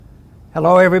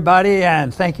Hello, everybody,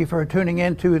 and thank you for tuning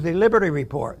in to the Liberty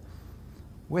Report.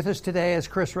 With us today is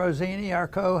Chris Rossini, our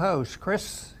co-host.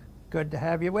 Chris, good to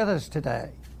have you with us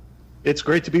today. It's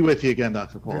great to be with you again,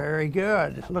 Dr. Paul. Very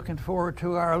good. Looking forward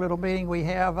to our little meeting we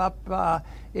have up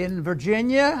in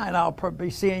Virginia, and I'll probably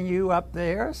be seeing you up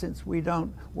there since we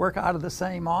don't work out of the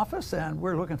same office, and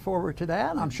we're looking forward to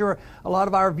that. I'm sure a lot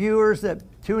of our viewers that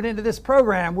tune into this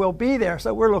program will be there,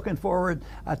 so we're looking forward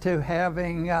to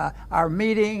having our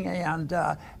meeting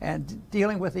and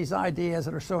dealing with these ideas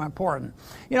that are so important.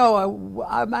 You know,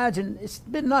 I imagine it's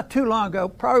been not too long ago,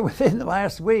 probably within the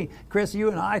last week, Chris,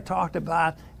 you and I talked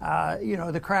about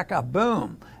the crack-up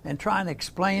boom and trying to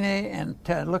explain it and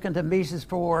to looking to Mises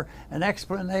for an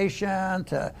explanation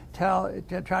to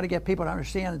try to get people to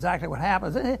understand exactly what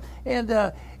happens.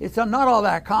 And it's not all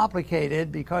that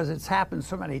complicated because it's happened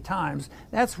so many times.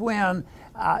 That's when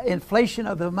inflation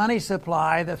of the money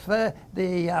supply,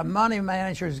 the money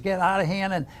managers get out of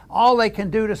hand, and all they can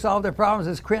do to solve their problems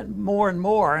is print more and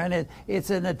more, and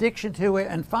it's an addiction to it,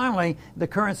 and finally the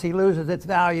currency loses its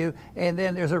value, and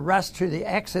then there's a rush to the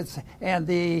exits, and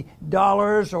the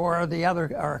dollars or the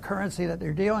other or currency that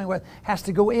they're dealing with has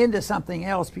to go into something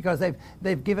else because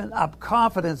they've given up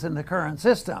confidence in the current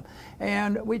system.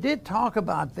 And we did talk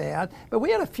about that, but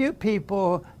we had a few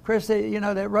people, Chris,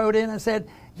 that wrote in and said,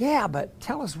 yeah, but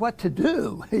tell us what to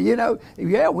do.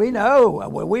 Yeah, we know.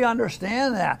 We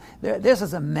understand that. This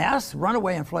is a mess.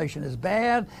 Runaway inflation is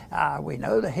bad. We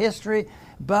know the history,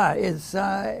 but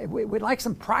we'd like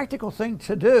some practical things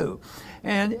to do.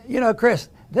 And, Chris,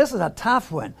 this is a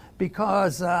tough one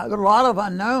because there are a lot of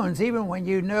unknowns, even when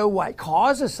you know what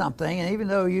causes something, and even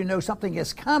though you know something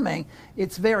is coming,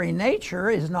 its very nature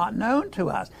is not known to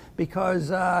us because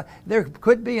there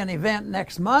could be an event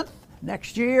next month,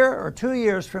 next year, or 2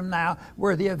 years from now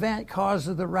where the event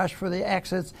causes the rush for the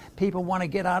exits. People want to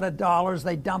get out of dollars.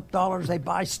 They dump dollars. They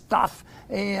buy stuff.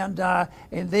 And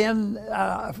then,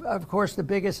 of course, the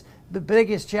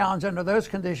biggest challenge under those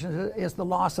conditions is the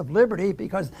loss of liberty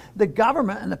because the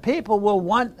government and the people will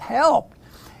want help.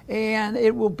 And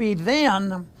it will be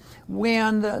then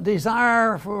when the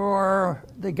desire for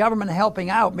the government helping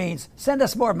out means send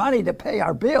us more money to pay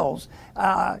our bills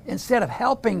instead of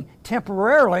helping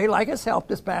temporarily like it's helped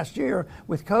this past year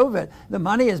with COVID. The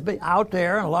money has been out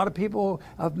there and a lot of people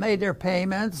have made their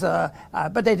payments,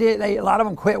 but a lot of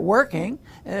them quit working.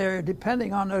 They're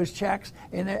depending on those checks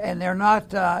and they're not,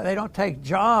 they don't take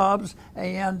jobs,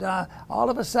 and all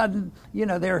of a sudden,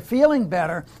 they're feeling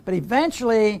better, but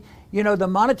eventually, the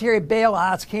monetary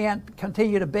bailouts can't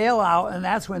continue to bail out, and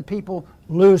that's when people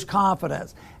lose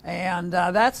confidence. And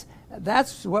that's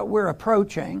what we're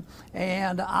approaching.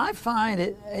 And I find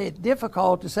it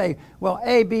difficult to say, well,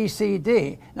 A, B, C,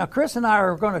 D. Now, Chris and I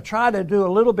are going to try to do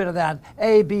a little bit of that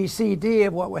A, B, C, D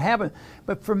of what would happen.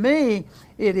 But for me,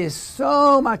 it is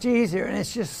so much easier, and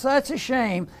it's just such a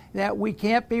shame that we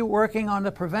can't be working on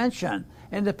the prevention.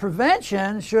 And the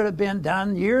prevention should have been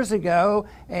done years ago,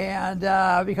 and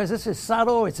because this is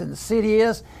subtle, it's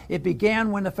insidious. It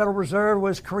began when the Federal Reserve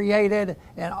was created,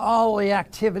 and all the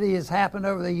activity has happened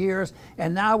over the years.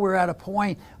 And now we're at a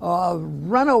point of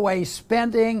runaway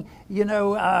spending.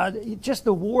 Just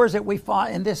the wars that we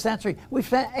fought in this century, we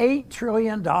spent $8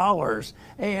 trillion,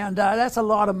 and that's a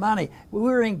lot of money. We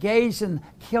were engaged in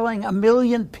killing 1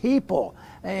 million people.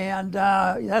 And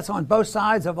that's on both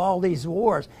sides of all these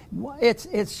wars.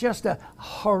 It's just a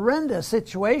horrendous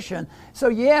situation. So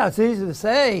yeah, it's easy to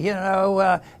say,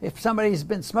 if somebody's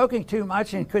been smoking too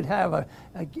much and could have a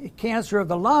cancer of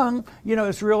the lung,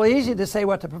 it's really easy to say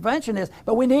what the prevention is.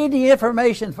 But we need the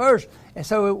information first. And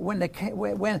so when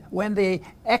the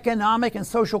economic and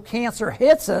social cancer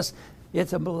hits us,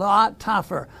 it's a lot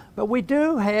tougher. But we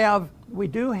do have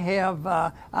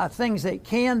things that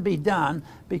can be done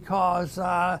because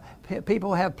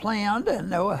people have planned and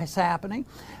know it's happening.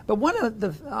 But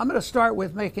I'm going to start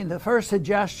with making the first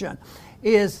suggestion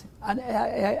is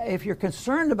if you're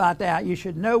concerned about that, you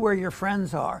should know where your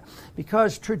friends are.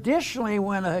 Because traditionally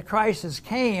when a crisis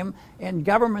came and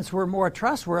governments were more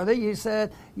trustworthy, you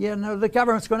said, the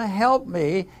government's going to help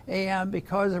me. And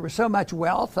because there was so much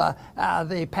wealth,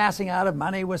 the passing out of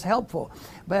money was helpful.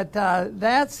 But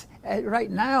that's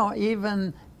right now,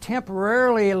 even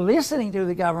temporarily listening to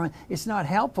the government, it's not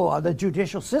helpful. The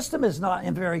judicial system is not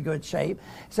in very good shape.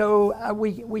 So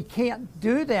we can't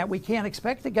do that. We can't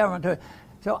expect the government to.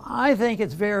 So I think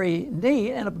it's very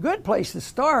neat, and a good place to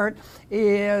start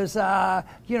is,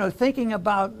 thinking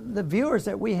about the viewers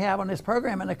that we have on this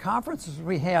program and the conferences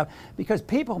we have, because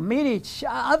people meet each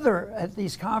other at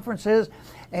these conferences,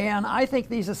 And I think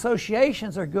these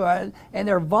associations are good, and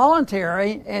they're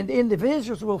voluntary, and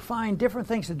individuals will find different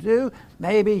things to do.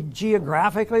 Maybe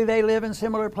geographically they live in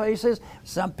similar places.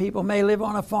 Some people may live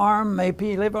on a farm,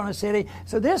 maybe live on a city.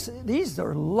 So these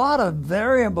are a lot of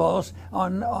variables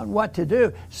on what to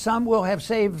do. Some will have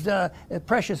saved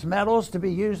precious metals to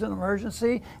be used in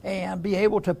emergency and be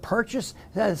able to purchase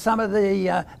some of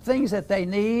the things that they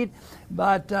need.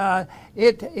 But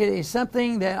it is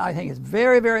something that I think is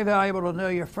very, very valuable to know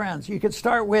your friends. You could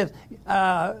start with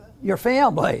your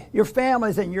family, your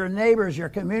families and your neighbors, your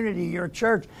community, your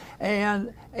church,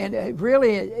 and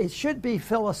really it should be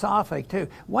philosophic too.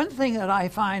 One thing that I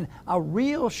find a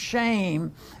real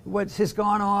shame, what has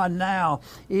gone on now,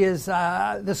 is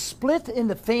the split in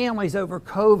the families over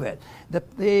COVID.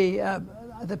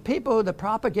 The people, the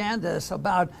propagandists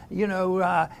about,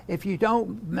 if you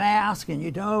don't mask and you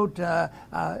don't, go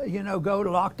to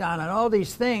lockdown and all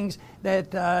these things,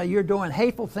 that you're doing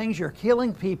hateful things, you're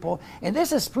killing people. And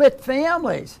this has split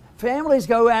families. Families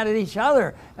go at each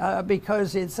other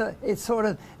because it's sort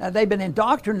of, they've been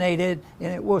indoctrinated,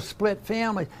 and it will split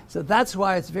families. So that's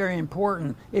why it's very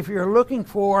important. If you're looking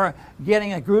for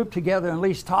getting a group together, at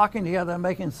least talking together and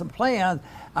making some plans,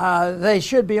 they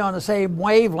should be on the same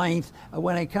wavelength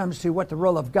when it comes to what the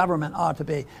role of government ought to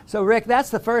be. So, Rick,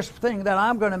 that's the first thing that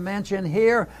I'm going to mention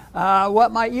here.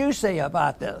 What might you say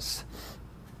about this?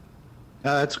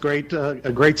 That's great.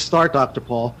 A great start, Dr.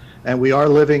 Paul. And we are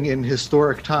living in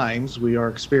historic times. We are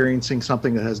experiencing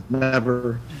something that has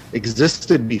never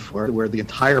existed before, where the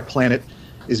entire planet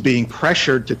is being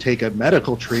pressured to take a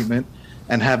medical treatment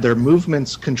and have their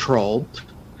movements controlled.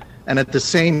 And at the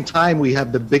same time, we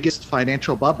have the biggest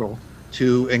financial bubble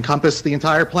to encompass the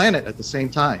entire planet at the same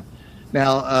time.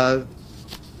 Now,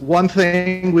 one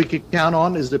thing we could count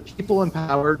on is that people in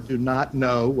power do not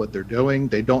know what they're doing.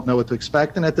 They don't know what to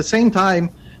expect. And at the same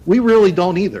time, we really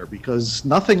don't either, because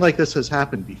nothing like this has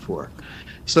happened before.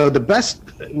 So the best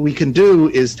we can do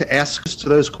is to ask to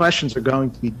those questions are going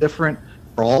to be different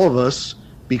for all of us,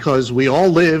 because we all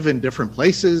live in different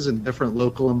places and different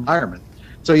local environments.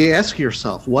 So you ask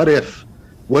yourself, what if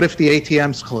the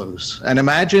ATMs close? And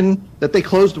imagine that they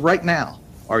closed right now.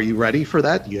 Are you ready for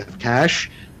that? Do you have cash?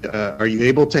 Are you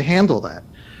able to handle that?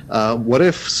 What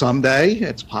if someday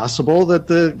it's possible that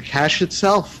the cash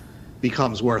itself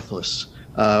becomes worthless?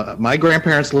 My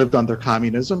grandparents lived under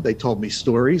communism. They told me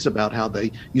stories about how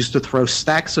they used to throw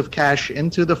stacks of cash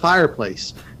into the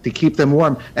fireplace to keep them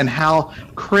warm, and how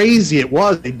crazy it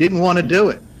was. They didn't want to do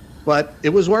it, but it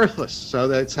was worthless. So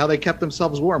that's how they kept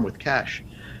themselves warm, with cash.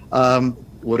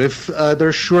 What if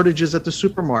there's shortages at the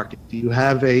supermarket? Do you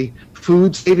have a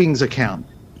food savings account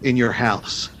in your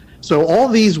house? So all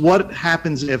these what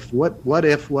happens if, what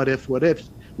if,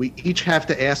 we each have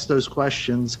to ask those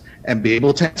questions and be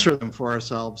able to answer them for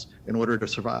ourselves in order to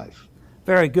survive.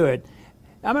 Very good.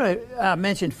 I'm going to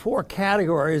mention 4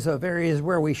 categories of areas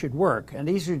where we should work, and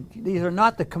these are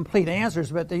not the complete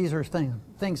answers, but these are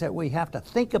things that we have to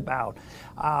think about,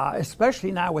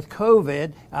 especially now with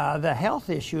COVID. The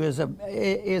health issue is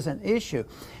an issue,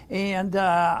 and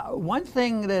one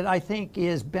thing that I think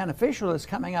is beneficial is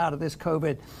coming out of this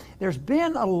COVID. There's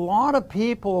been a lot of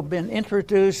people been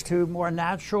introduced to more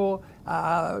natural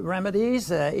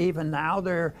remedies. Even now,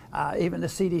 even the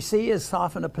CDC has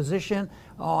softened a position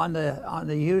on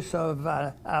the use of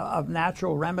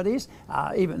natural remedies,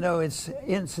 even though it's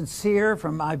insincere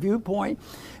from my viewpoint.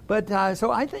 But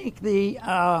so I think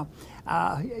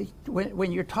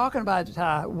when you're talking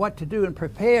about what to do and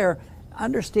prepare,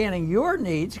 understanding your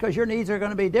needs, because your needs are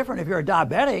going to be different. If you're a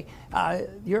diabetic,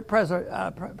 your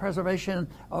preservation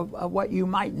of what you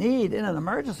might need in an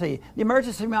emergency. The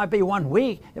emergency might be 1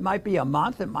 week, it might be a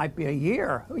month, it might be a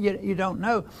year. You don't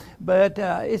know. But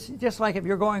it's just like if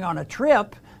you're going on a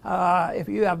trip, if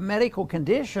you have medical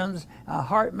conditions,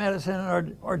 heart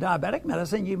medicine or diabetic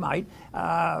medicine, you might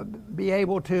be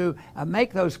able to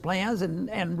make those plans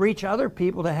and reach other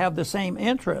people to have the same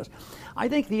interest. I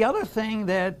think the other thing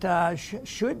that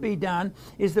should be done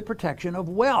is the protection of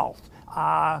wealth.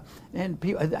 And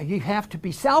you have to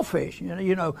be selfish.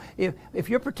 If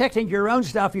you're protecting your own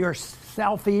stuff, you're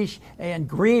selfish and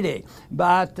greedy.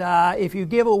 But if you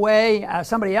give away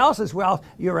somebody else's wealth,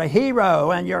 you're a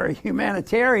hero and you're a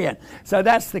humanitarian. So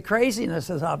that's the craziness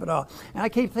of it all. And I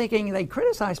keep thinking they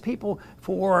criticize people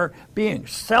for being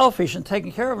selfish and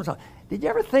taking care of themselves. did you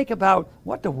ever think about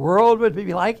what the world would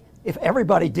be like if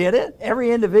everybody did it?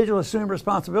 Every individual assumed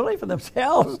responsibility for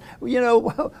themselves.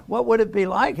 What would it be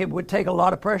like? It would take a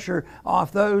lot of pressure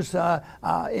off those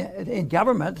in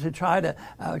government to try to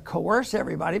coerce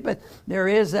everybody. But there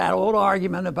is that old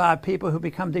argument about people who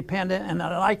become dependent and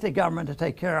not like the government to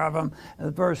take care of them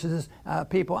versus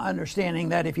people understanding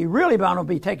that if you really want to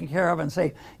be taken care of and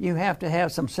safe, you have to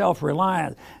have some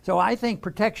self-reliance. So I think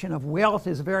protection of wealth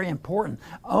is very important.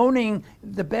 Owning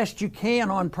the best you can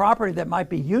on property that might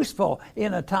be useful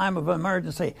in a time of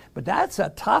emergency. But that's a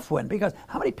tough one, because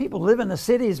how many people live in the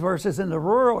cities versus in the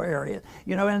rural areas?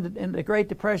 In the Great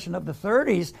Depression of the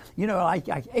 30s, like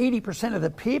 80% of the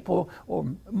people or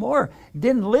more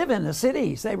didn't live in the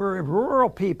cities. They were rural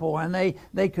people, and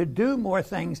they could do more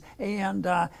things. And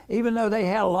even though they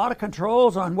had a lot of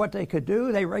controls on what they could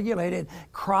do, they regulated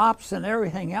crops and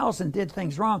everything else and did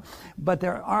things wrong. But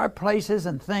there are places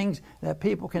and things that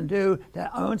people can do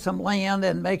to own some land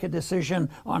and make a decision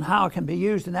on how it can be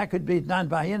used, and that could be done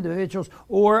by individuals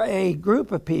or a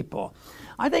group of people.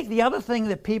 I think the other thing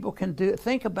that people can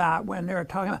think about when they're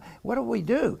talking about what do we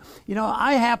do?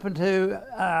 I happen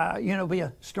to be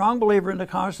a strong believer in the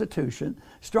Constitution,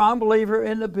 strong believer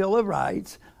in the Bill of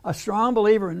Rights, a strong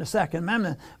believer in the Second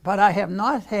Amendment, but I have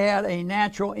not had a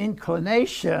natural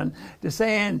inclination to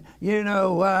saying,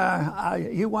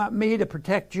 you want me to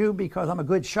protect you because I'm a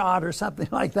good shot or something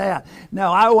like that.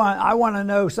 No, I want to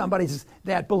know somebody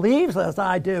that believes as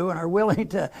I do and are willing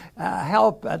to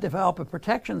help develop a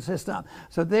protection system.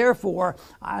 So therefore,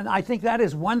 I think that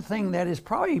is one thing that is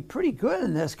probably pretty good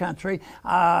in this country.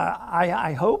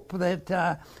 I hope that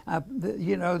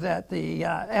that the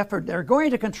effort, they're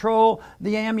going to control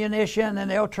the ammunition,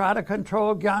 and they'll try to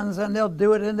control guns, and they'll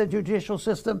do it in the judicial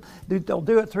system. They'll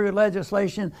do it through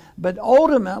legislation. But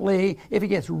ultimately, if it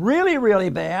gets really, really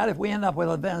bad, if we end up with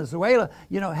a Venezuela,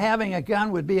 having a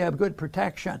gun would be a good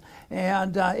protection.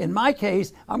 And in my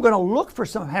case, I'm going to look for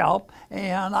some help,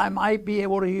 and I might be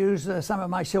able to use some of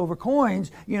my silver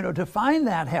coins, to find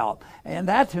that help. And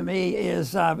that to me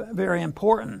is very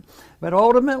important. But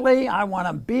ultimately, I want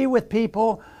to be with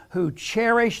people who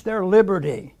cherish their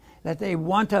liberty, that they're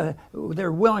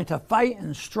willing to fight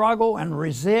and struggle and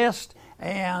resist.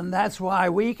 And that's why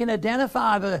we can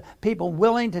identify the people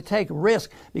willing to take risk,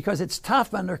 because it's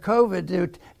tough under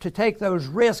COVID to take those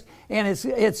risks, and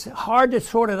it's hard to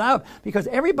sort it out, because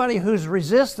everybody who's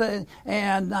resisting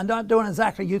and not doing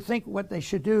exactly you think what they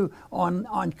should do on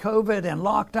COVID and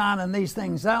lockdown and these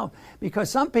things out, because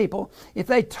some people, if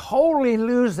they totally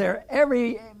lose their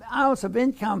every ounce of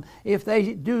income if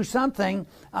they do something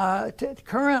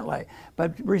currently.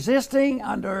 But resisting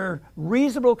under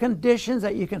reasonable conditions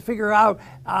that you can figure out,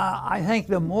 I think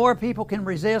the more people can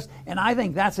resist, and I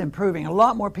think that's improving. A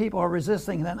lot more people are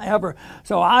resisting than ever.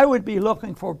 So I would be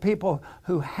looking for people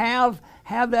who have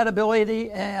that ability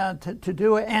to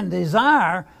do it, and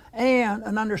desire, and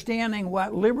an understanding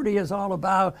what liberty is all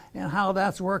about and how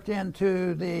that's worked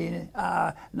into the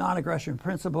non-aggression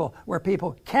principle, where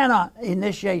people cannot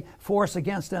initiate force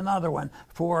against another one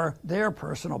for their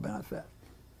personal benefit.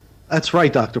 That's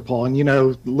right, Dr. Paul.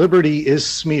 And liberty is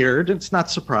smeared, it's not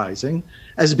surprising,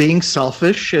 as being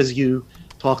selfish, as you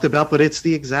talked about, but it's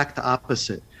the exact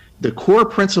opposite. The core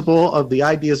principle of the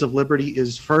ideas of liberty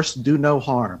is first, do no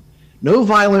harm. No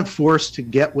violent force to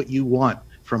get what you want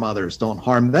from others. Don't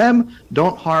harm them,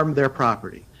 don't harm their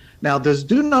property. Now, does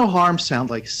do no harm sound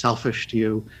like selfish to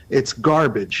you? It's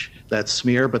garbage, that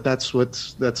smear, but that's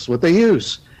what they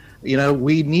use.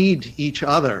 We need each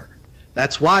other.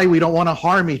 That's why we don't want to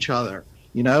harm each other,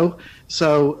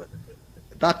 So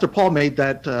Dr. Paul made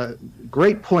that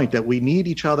great point that we need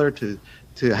each other to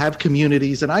have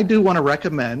communities, and I do want to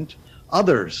recommend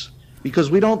others,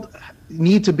 because we don't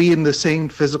need to be in the same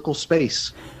physical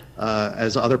space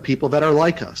as other people that are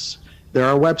like us. There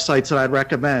are websites that I'd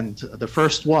recommend. The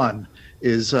first one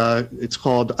is it's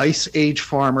called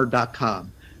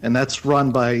iceagefarmer.com, and that's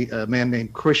run by a man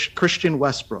named Christian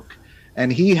Westbrook.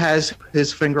 And he has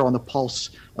his finger on the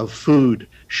pulse of food,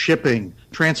 shipping,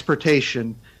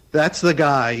 transportation. That's the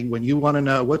guy when you want to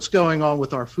know what's going on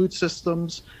with our food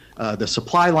systems, the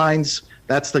supply lines,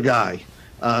 that's the guy.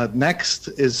 Next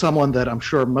is someone that I'm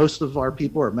sure most of our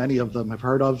people, or many of them, have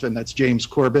heard of, and that's James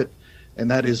Corbett, and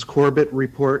that is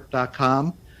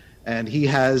corbettreport.com. And he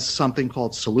has something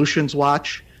called Solutions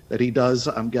Watch that he does,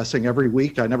 I'm guessing, every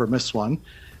week. I never miss one.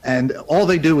 And all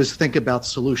they do is think about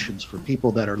solutions for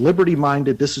people that are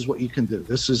liberty-minded. This is what you can do.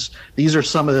 These are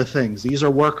some of the things. These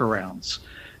are workarounds.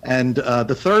 And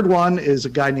the third one is a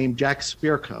guy named Jack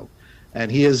Spirko,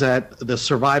 and he is at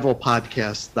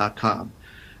thesurvivalpodcast.com.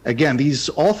 Again,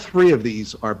 all three of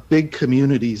these are big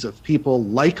communities of people,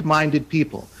 like-minded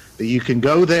people, that you can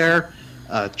go there,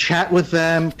 chat with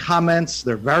them, comments.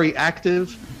 They're very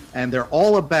active, and they're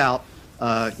all about,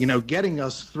 getting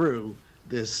us through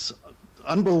this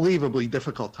unbelievably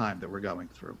difficult time that we're going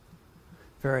through.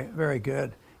 Very, very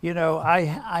good.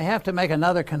 I have to make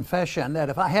another confession that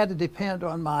if I had to depend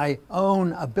on my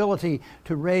own ability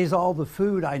to raise all the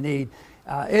food I need,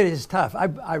 it is tough.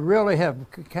 I really have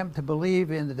come to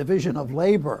believe in the division of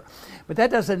labor. But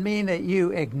that doesn't mean that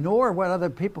you ignore what other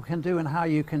people can do and how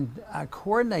you can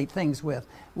coordinate things with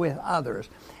others.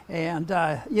 And,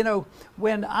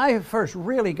 when I first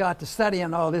really got to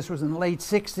studying all this was in the late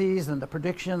 60s, and the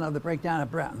prediction of the breakdown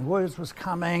of Bretton Woods was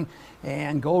coming,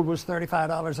 and gold was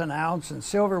 $35 an ounce, and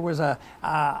silver was a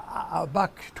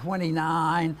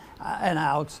 $1.29 an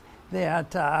ounce.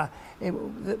 That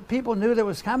people knew that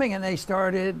was coming, and they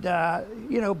started,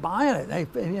 buying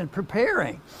it and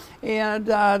preparing. And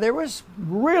there was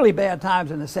really bad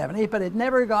times in the 70s, but it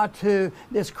never got to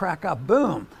this crack-up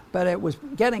boom. But it was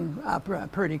getting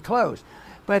pretty close.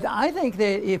 But I think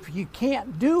that if you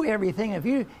can't do everything,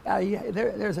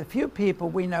 there's a few people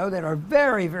we know that are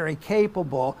very, very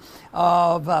capable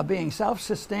of being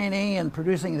self-sustaining and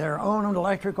producing their own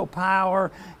electrical power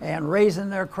and raising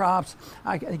their crops.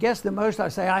 I guess the most I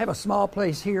say, I have a small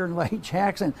place here in Lake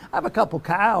Jackson. I have a couple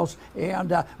cows, and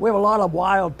we have a lot of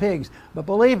wild pigs. But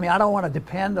believe me, I don't want to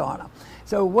depend on them.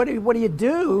 So what do you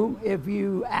do if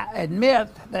you admit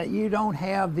that you don't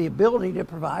have the ability to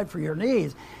provide for your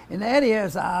needs? And that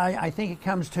is, I think it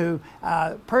comes to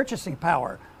purchasing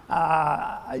power.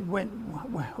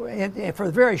 For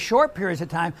very short periods of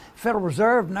time, Federal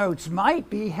Reserve notes might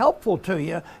be helpful to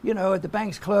you. At the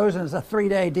bank's close and it's a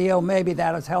 3-day deal, maybe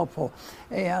that is helpful.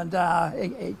 And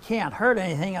it can't hurt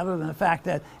anything other than the fact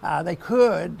that they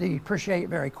could depreciate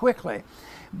very quickly.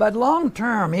 But long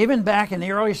term, even back in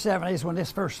the early 70s when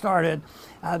this first started,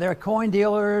 their coin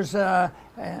dealers were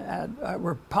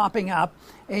popping up.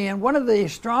 And one of the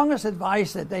strongest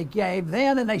advice that they gave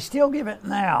then, and they still give it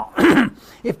now,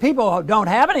 if people don't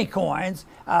have any coins,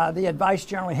 the advice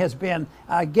generally has been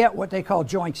get what they call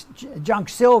junk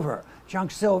silver.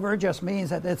 Junk silver just means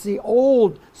that it's the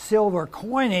old silver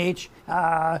coinage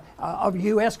of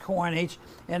U.S. coinage.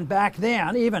 And back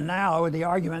then, even now, the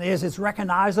argument is it's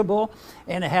recognizable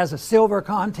and it has a silver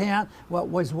content. What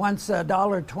was once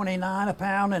 $1.29 a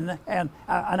pound and an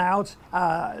ounce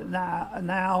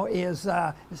now is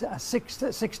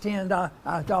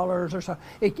 $16 or so.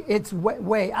 It's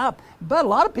way up. But a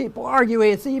lot of people argue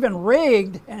it's even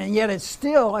rigged, and yet it's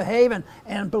still a haven.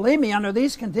 And believe me, under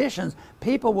these conditions,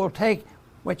 people will take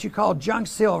what you call junk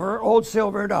silver, old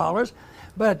silver dollars.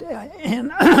 But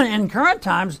in current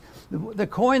times, the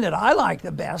coin that I like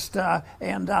the best,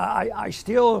 and I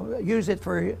still use it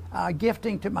for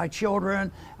gifting to my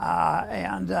children,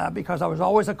 and because I was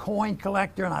always a coin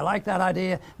collector, and I like that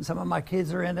idea, and some of my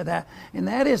kids are into that, and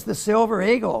that is the Silver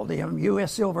Eagle, the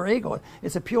U.S. Silver Eagle.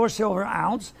 It's a pure silver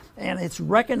ounce, and it's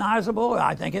recognizable.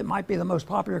 I think it might be the most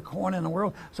popular coin in the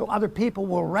world, so other people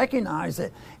will recognize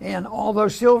it. And although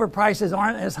silver prices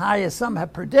aren't as high as some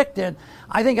have predicted,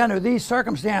 I think under these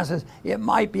circumstances, it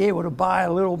might be able to buy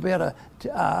a little bit of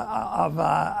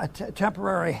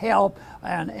temporary help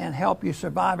and help you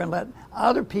survive and let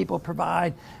other people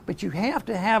provide. But you have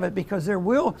to have it because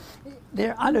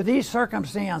under these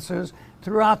circumstances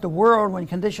throughout the world, when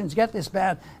conditions get this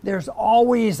bad, there's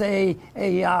always they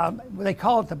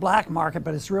call it the black market,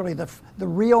 but it's really the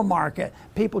real market.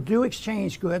 People do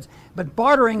exchange goods, but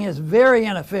bartering is very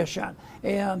inefficient,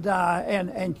 and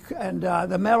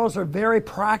the metals are very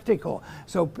practical.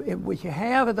 So if you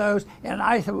have those, and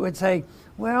I would say,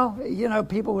 well,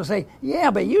 people will say,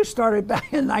 yeah, but you started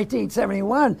back in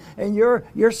 1971, and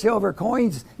your silver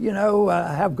coins,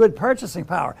 have good purchasing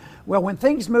power. Well, when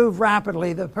things move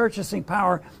rapidly, the purchasing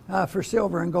power for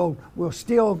silver and gold will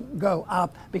still go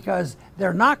up because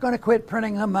they're not going to quit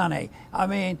printing the money. I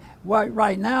mean,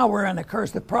 right now we're in the curse.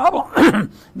 The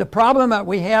problem that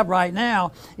we have right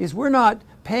now is we're not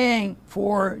paying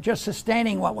for just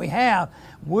sustaining what we have.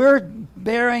 We're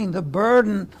bearing the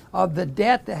burden of the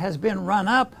debt that has been run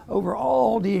up over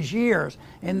all these years.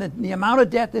 And the amount of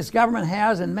debt this government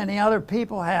has and many other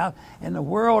people have and the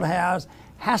world has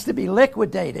to be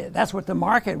liquidated. That's what the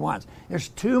market wants. There's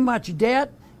too much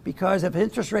debt because if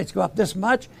interest rates go up this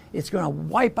much, it's going to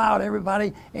wipe out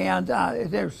everybody, and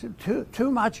there's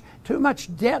too much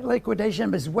debt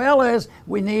liquidation, as well as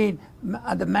we need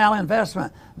the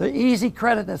malinvestment, the easy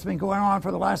credit that's been going on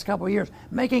for the last couple of years,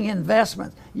 making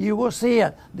investments. You will see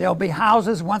it. There'll be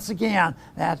houses once again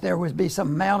that there will be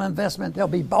some malinvestment. There'll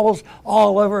be bubbles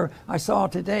all over. I saw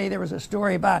today there was a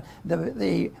story about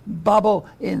the bubble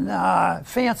in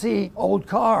fancy old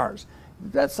cars.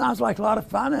 That sounds like a lot of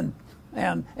fun,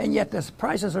 and yet the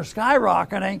prices are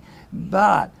skyrocketing,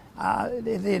 but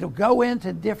it'll go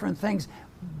into different things.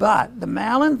 But the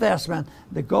malinvestment,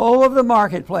 the goal of the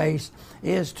marketplace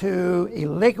is to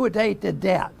liquidate the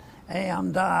debt.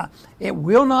 And it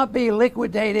will not be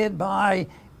liquidated by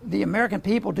the American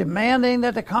people demanding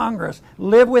that the Congress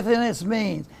live within its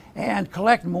means and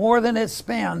collect more than it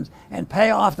spends and pay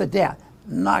off the debt.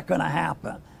 Not going to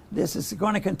happen. This is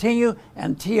going to continue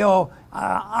until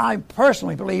I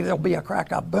personally believe there'll be a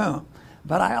crack-up boom.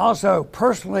 But I also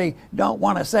personally don't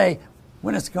want to say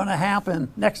when it's going to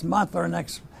happen next month or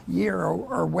next year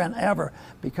or whenever,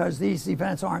 because these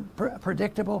events aren't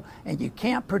predictable, and you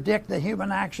can't predict the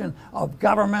human action of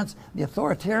governments. The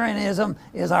authoritarianism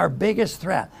is our biggest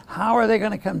threat. How are they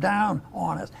going to come down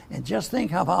on us? And just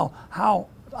think of how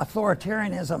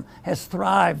authoritarianism has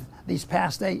thrived these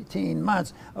past 18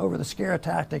 months over the scare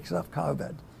tactics of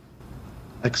COVID.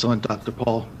 Excellent, Dr.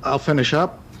 Paul. I'll finish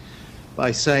up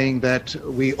by saying that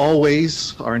we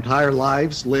always, our entire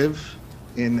lives, live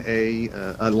in a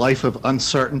life of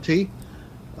uncertainty.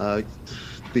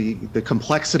 The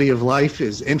complexity of life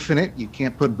is infinite. You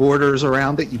can't put borders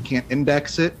around it. You can't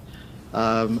index it.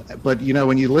 But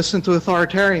when you listen to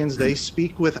authoritarians, they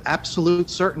speak with absolute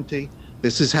certainty.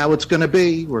 This is how it's going to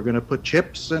be. We're going to put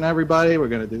chips in everybody. We're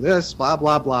going to do this, blah,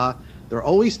 blah, blah. They're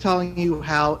always telling you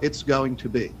how it's going to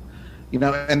be.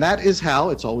 And that is how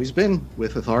it's always been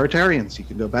with authoritarians. You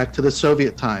can go back to the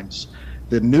Soviet times.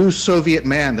 The new Soviet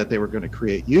man that they were going to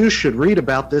create. You should read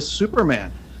about this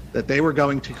Superman that they were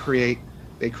going to create.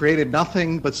 They created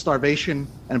nothing but starvation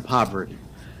and poverty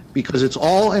because it's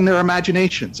all in their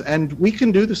imaginations. And we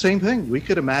can do the same thing. We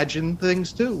could imagine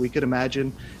things too. We could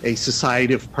imagine a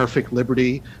society of perfect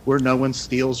liberty where no one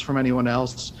steals from anyone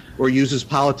else or uses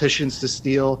politicians to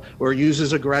steal or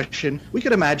uses aggression. We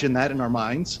could imagine that in our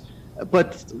minds.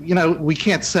 But, we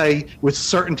can't say with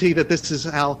certainty that this is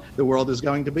how the world is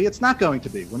going to be. It's not going to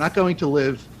be. We're not going to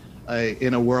live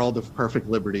in a world of perfect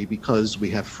liberty because we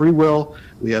have free will.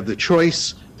 We have the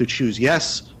choice to choose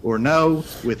yes or no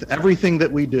with everything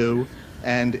that we do.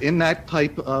 And in that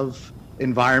type of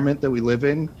environment that we live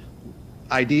in,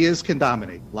 ideas can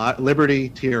dominate. Liberty,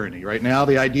 tyranny. Right now,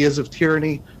 the ideas of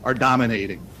tyranny are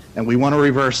dominating. And we want to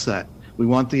reverse that. We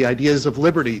want the ideas of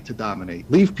liberty to dominate.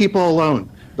 Leave people alone.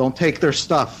 Don't take their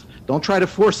stuff. Don't try to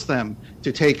force them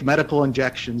to take medical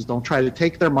injections. Don't try to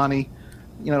take their money.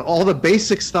 All the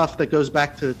basic stuff that goes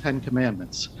back to the Ten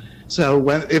Commandments. So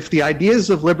if the ideas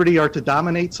of liberty are to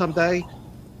dominate someday,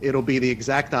 it'll be the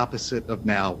exact opposite of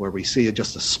now, where we see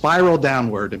just a spiral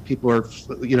downward and people are,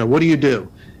 what do you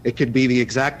do? It could be the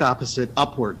exact opposite,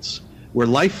 upwards, where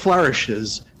life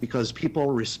flourishes because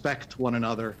people respect one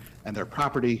another and their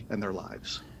property and their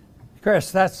lives.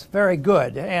 Chris, that's very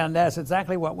good, and that's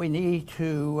exactly what we need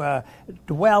to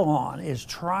dwell on, is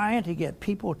trying to get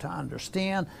people to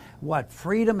understand what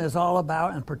freedom is all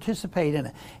about and participate in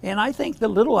it. And I think the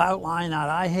little outline that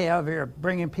I have here,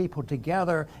 bringing people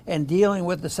together and dealing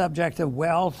with the subject of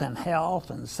wealth and health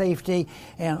and safety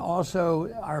and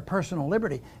also our personal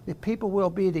liberty, that people will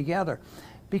be together.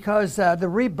 Because the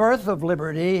rebirth of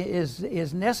liberty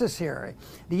is necessary.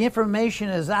 The information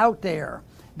is out there.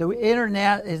 The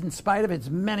internet, in spite of its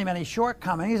many, many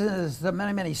shortcomings, and there's the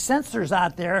many, many censors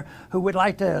out there who would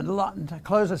like to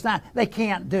close us down. They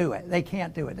can't do it. They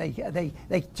can't do it.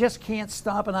 They just can't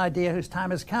stop an idea whose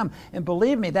time has come. And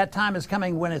believe me, that time is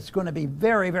coming when it's going to be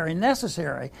very, very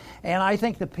necessary. And I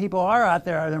think the people are out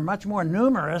there. They're much more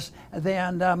numerous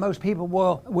than most people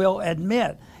will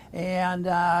admit. And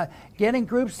getting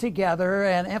groups together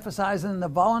and emphasizing the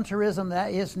voluntarism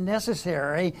that is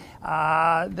necessary,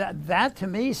 that to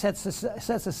me sets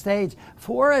the stage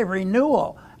for a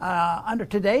renewal. Under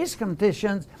today's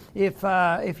conditions,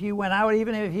 if you went out,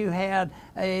 even if you had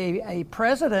a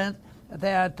president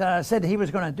that said he was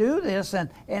going to do this and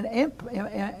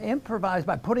improvise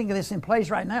by putting this in place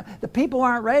right now, the people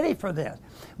aren't ready for this.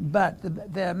 But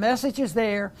the message is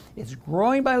there. It's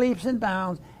growing by leaps and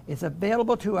bounds. It's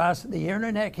available to us. The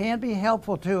internet can be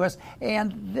helpful to us.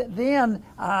 And then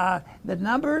the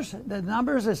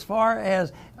numbers as far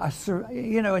as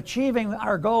achieving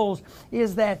our goals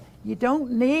is that You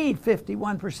don't need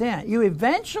 51%. You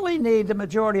eventually need the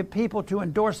majority of people to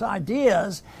endorse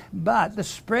ideas, but the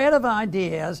spread of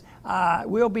ideas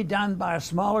will be done by a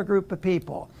smaller group of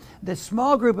people. This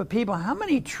small group of people, how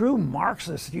many true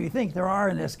Marxists do you think there are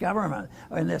in this government,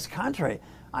 or in this country?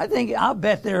 I'll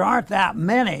bet there aren't that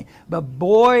many, but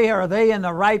boy, are they in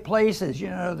the right places. You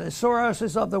know, the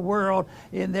Soroses of the world,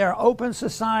 in their open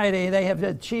society, they have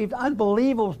achieved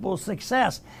unbelievable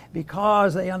success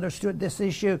because they understood this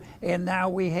issue, and now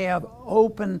we have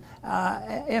open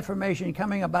information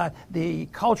coming about the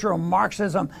cultural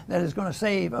Marxism that is going to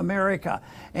save America.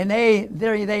 And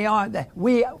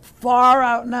we far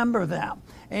outnumber them.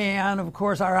 And of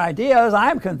course, our ideas,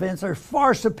 I'm convinced, are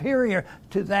far superior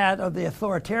to that of the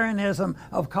authoritarianism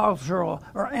of cultural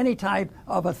or any type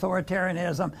of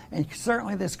authoritarianism. And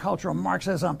certainly this cultural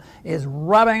Marxism is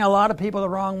rubbing a lot of people the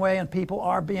wrong way, and people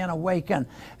are being awakened.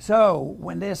 So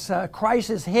when this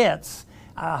crisis hits,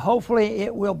 hopefully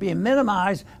it will be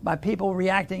minimized by people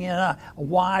reacting in a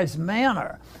wise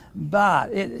manner.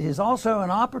 But it is also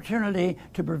an opportunity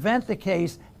to prevent the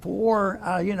case for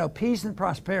peace and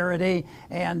prosperity,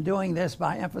 and doing this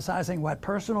by emphasizing what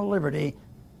personal liberty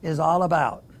is all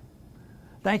about.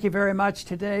 Thank you very much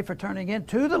today for turning in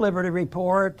to the Liberty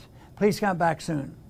Report. Please come back soon.